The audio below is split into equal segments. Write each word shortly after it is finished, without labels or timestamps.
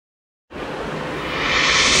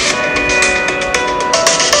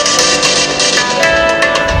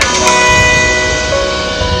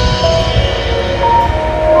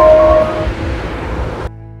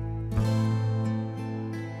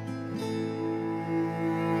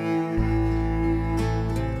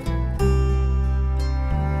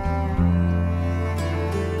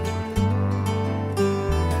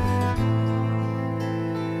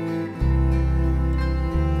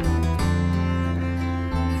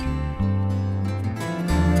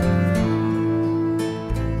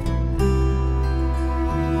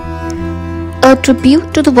a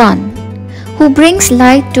tribute to the one who brings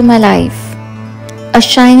light to my life, a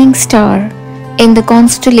shining star in the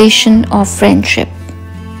constellation of friendship.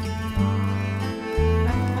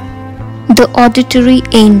 The Auditory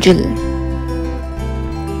Angel.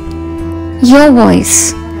 Your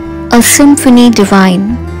voice, a symphony divine,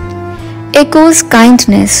 echoes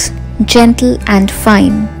kindness, gentle and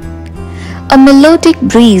fine, a melodic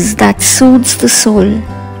breeze that soothes the soul,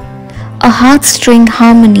 a heartstring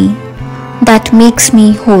harmony that makes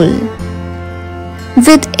me whole.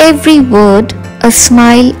 With every word a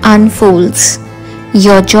smile unfolds,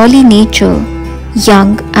 your jolly nature,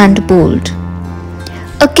 young and bold.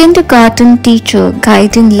 A kindergarten teacher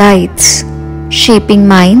guiding lights, shaping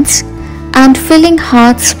minds and filling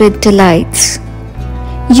hearts with delights.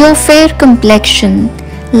 Your fair complexion,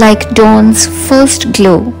 like dawn's first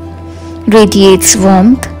glow, radiates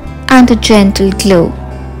warmth and a gentle glow.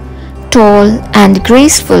 Tall and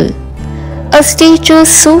graceful, a stature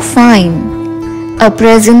so fine, a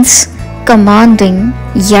presence commanding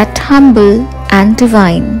yet humble and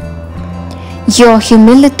divine. Your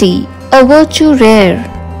humility, a virtue rare,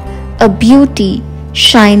 a beauty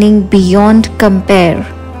shining beyond compare.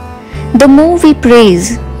 The more we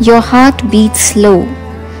praise, your heart beats low,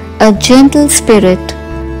 a gentle spirit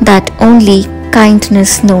that only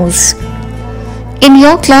kindness knows. In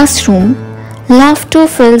your classroom, laughter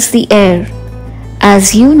fills the air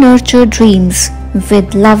as you nurture dreams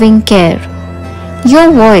with loving care.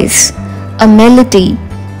 Your voice, a melody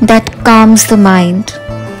that calms the mind,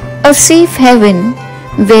 a safe heaven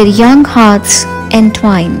where young hearts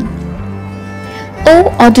entwine.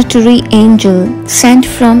 O auditory angel sent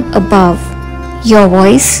from above, your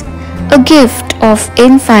voice, a gift of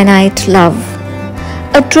infinite love,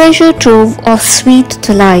 a treasure trove of sweet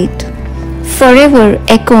delight, forever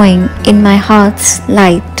echoing in my heart's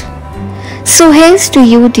light. So here's to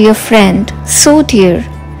you, dear friend, so dear,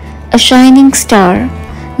 a shining star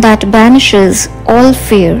that banishes all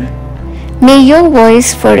fear. May your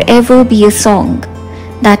voice forever be a song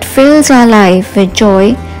that fills our life with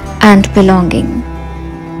joy and belonging.